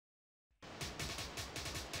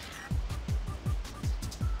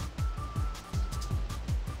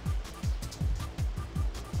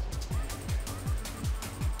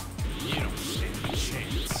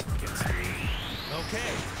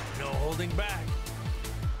Okay, no holding back.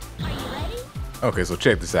 Are you ready? Okay, so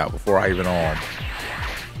check this out before I even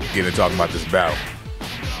get into talking about this battle.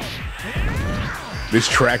 This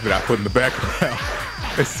track that I put in the background,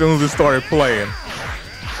 as soon as it started playing,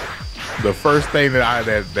 the first thing that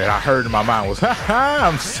I heard in my mind was, "Ha ha!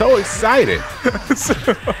 I'm so excited!"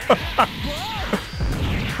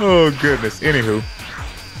 Oh goodness. Anywho,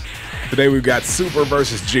 today we've got Super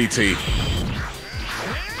versus GT.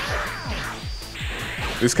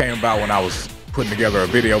 This came about when I was putting together a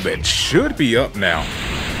video that should be up now.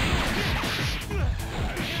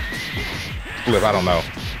 Flip, I don't know.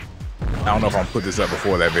 I don't know if I'm gonna put this up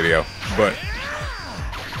before that video, but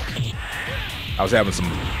I was having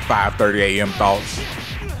some 5:30 a.m. thoughts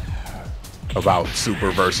about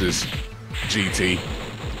Super versus GT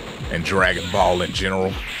and Dragon Ball in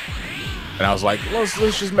general. And I was like,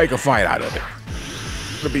 let's just make a fight out of it.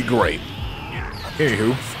 It'll be great.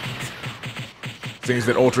 Anywho, seems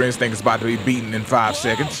that Ultra Instinct is about to be beaten in 5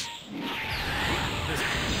 seconds.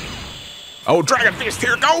 Oh, Dragon Fist,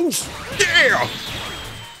 here it goes! Yeah!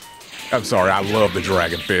 I'm sorry, I love the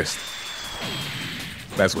Dragon Fist.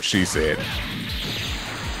 That's what she said.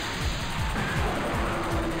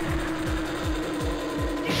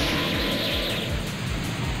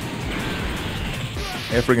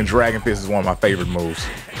 That freaking Dragon Fist is one of my favorite moves.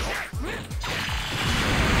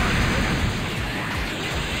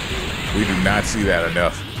 We do not see that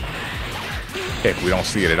enough. Heck, we don't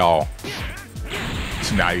see it at all.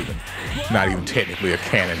 It's not even technically a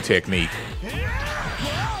canon technique.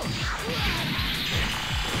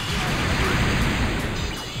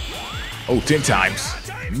 Oh, 10 times.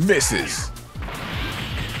 Misses.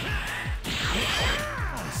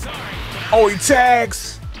 Oh, he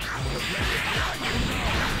tags.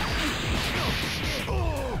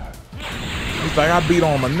 He's like, I beat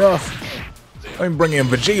on him enough. Let me bring in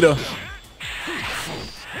Vegeta.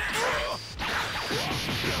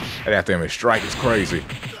 That after him, his strike is crazy.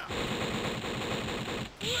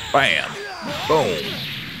 Bam. Boom.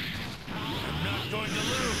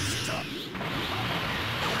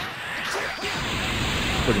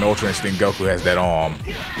 Freaking Ultra Instinct Goku has that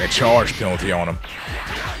charge penalty on him.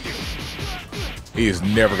 He is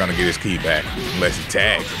never gonna get his ki back unless he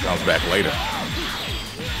tags and comes back later.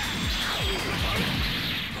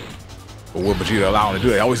 But will Vegeta allow him to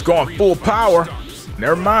do it? Oh, he's going full power.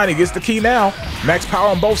 Never mind, he gets the ki now. Max power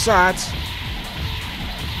on both sides.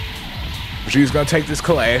 Vegeta's gonna take this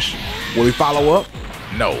clash. Will he follow up?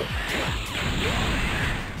 No.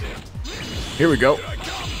 Here we go.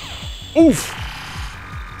 Oof.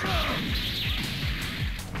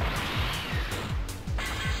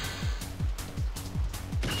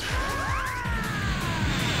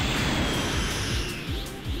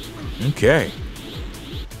 Okay.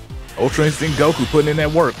 Ultra Instinct Goku putting in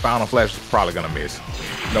that work. Final Flash is probably gonna miss.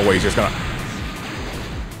 No way, he's just gonna.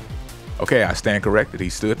 Okay, I stand corrected. He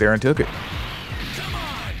stood there and took it.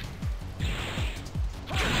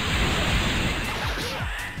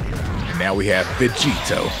 And now we have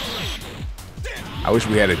Vegito. I wish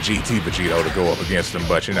we had a GT Vegito to go up against him,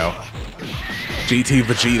 but you know, GT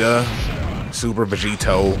Vegeta, Super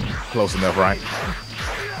Vegito, close enough, right?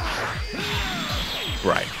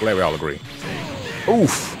 Right, glad we all agree.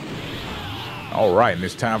 Oof. All right, and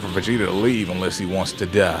it's time for Vegeta to leave unless he wants to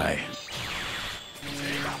die.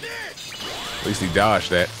 At least he dodged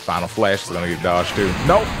that. Final Flash is gonna get dodged too.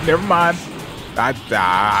 Nope, never mind.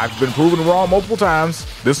 I've been proven wrong multiple times.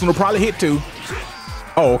 This one will probably hit too.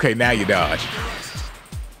 Oh, okay, now you dodge.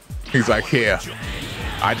 He's like, yeah,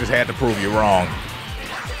 I just had to prove you wrong.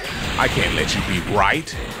 I can't let you be right.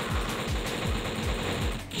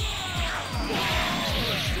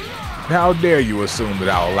 How dare you assume that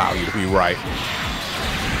I'll allow you to be right?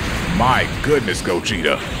 My goodness,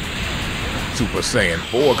 Gogeta. Super Saiyan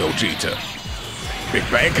 4 Gogeta. Big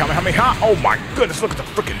Bang Kamehameha. Oh my goodness, look at the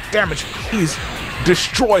freaking damage. He's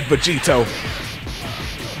destroyed Vegito.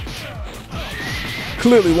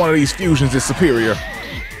 Clearly one of these fusions is superior.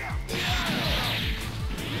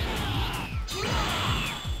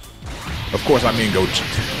 Of course I mean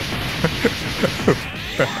Gogeta.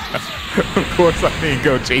 Of course I mean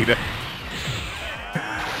Gogeta.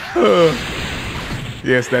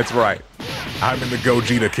 Yes, that's right. I'm in the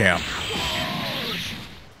Gogeta camp.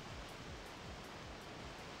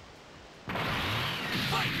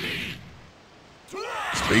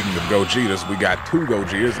 Speaking of Gogetas, we got 2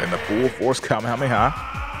 Gogetas and the full force Kamehameha.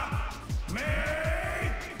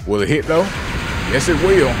 Will it hit though? Yes, it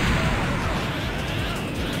will.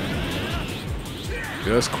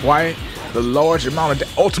 Just quite the large amount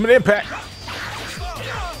of ultimate impact.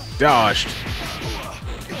 Dodged.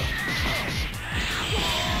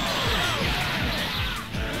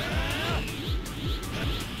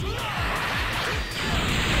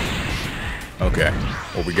 Okay,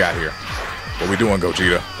 what we got here? What we doing,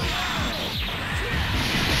 Gogeta?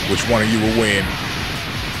 Which one of you will win?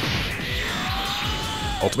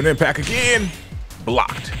 Ultimate Impact again.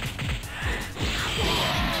 Blocked.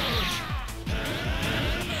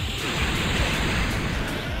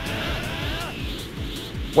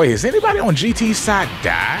 Wait, is anybody on GT's side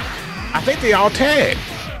die? I think they all tagged.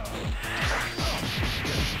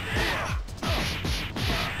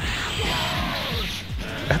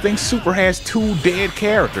 I think Super has 2 dead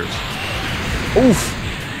characters. Oof.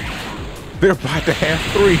 They're about to have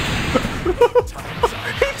 3.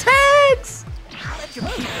 He tags!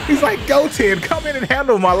 He's like, Goten, come in and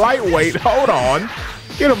handle my lightweight. Hold on.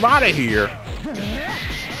 Get him out of here.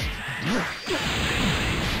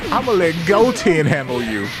 I'm gonna let Goten handle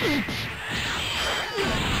you.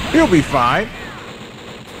 He'll be fine.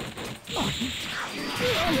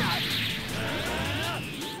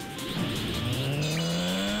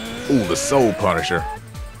 Ooh, the Soul Punisher.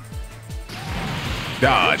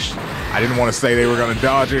 Dodged. I didn't want to say they were gonna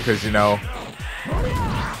dodge it because, you know,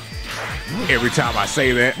 every time I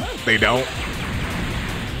say that, they don't.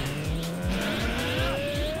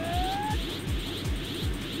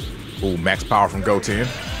 Ooh, max power from Goten.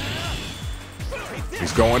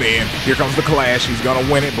 He's going in. Here comes the clash. He's gonna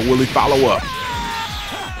win it, but will he follow up?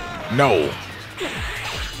 No.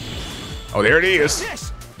 Oh, there it is.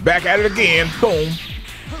 Back at it again. Boom.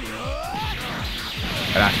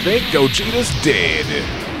 And I think Gogeta's dead.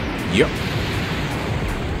 Yep.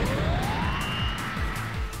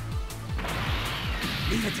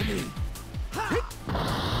 Leave it to me.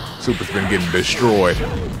 Super's been getting destroyed.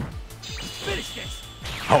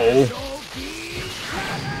 Oh.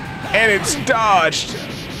 And it's dodged.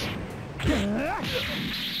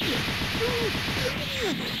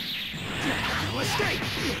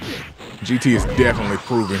 GT is definitely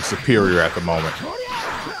proving superior at the moment.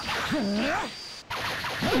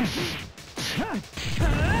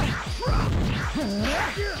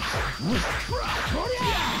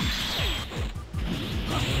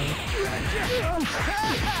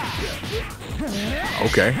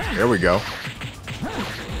 Okay, there we go.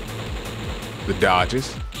 The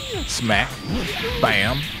dodges. Smack.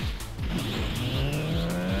 Bam.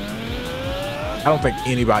 I don't think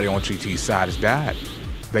anybody on GT's side has died.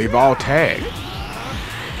 They've all tagged.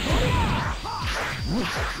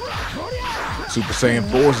 Super Saiyan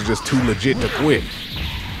 4s are just too legit to quit.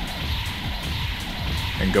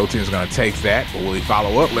 And Goten's gonna take that, but will he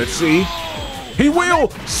follow up? Let's see. He will!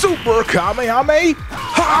 Super Kamehameha!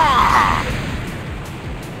 Ha!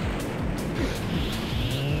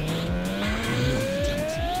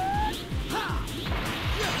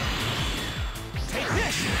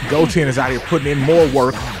 Goten is out here putting in more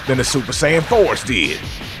work than the Super Saiyan 4s did.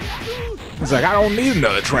 He's like, I don't need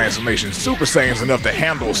another transformation. Super Saiyan's enough to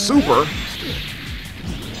handle Super.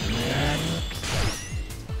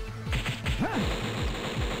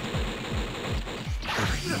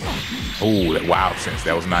 Oh, that wild sense.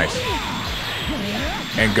 That was nice.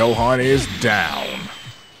 And Gohan is down.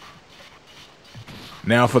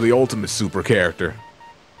 Now for the ultimate super character.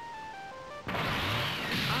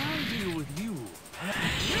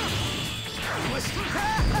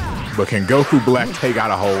 But can Goku Black take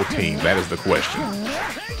out a whole team? That is the question.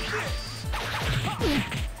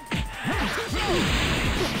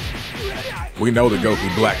 We know that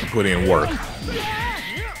Goku Black can put in work.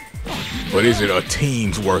 But is it a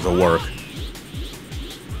team's worth of work?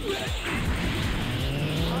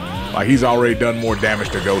 Like, he's already done more damage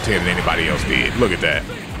to Goten than anybody else did. Look at that.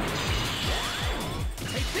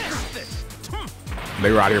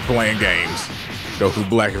 They were out here playing games. Goku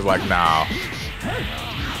Black is like, nah.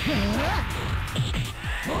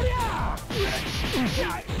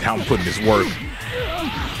 Now I'm putting this work.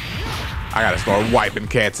 I gotta start wiping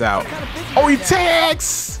cats out. Oh, he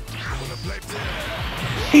tags!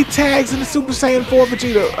 He tags in the Super Saiyan 4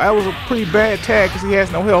 Vegeta. That was a pretty bad tag because he has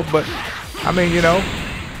no health, but I mean, you know,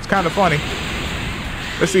 it's kind of funny.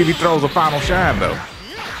 Let's see if he throws a final shine, though.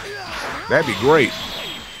 That'd be great.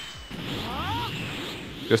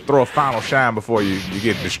 Just throw a final shine before you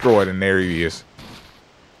get destroyed, and there he is.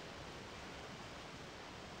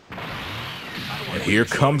 And here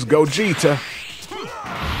comes Gogeta.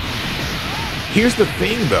 Here's the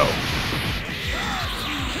thing, though.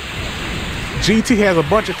 GT has a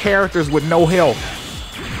bunch of characters with no health.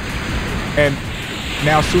 And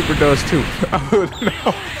now Super does too.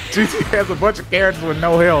 No, GT has a bunch of characters with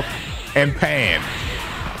no health and Pan.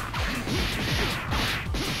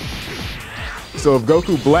 So if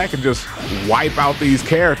Goku Black can just wipe out these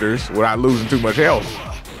characters without losing too much health,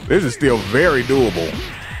 this is still very doable.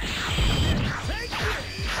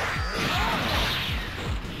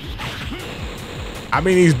 I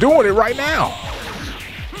mean, he's doing it right now.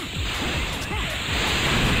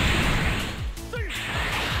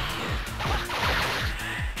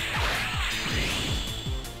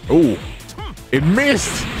 Ooh, it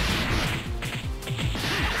missed.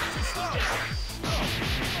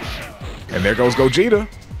 And there goes Gogeta.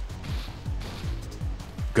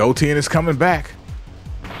 Goten is coming back.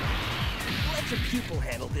 Let your pupil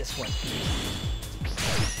handle this one.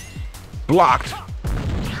 Blocked.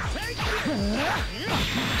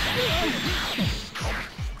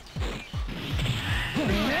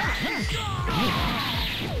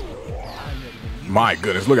 My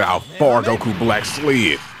goodness, look at how far Goku Black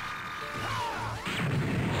slid.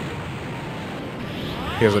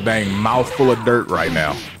 He has a dang mouthful of dirt right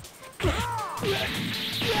now.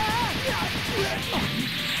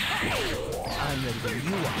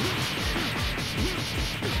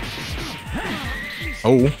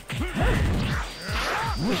 Oh.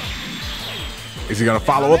 Is he gonna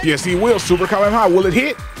follow up? Yes, he will. Super Kamehameha. Will it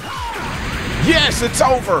hit? Yes, it's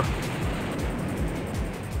over.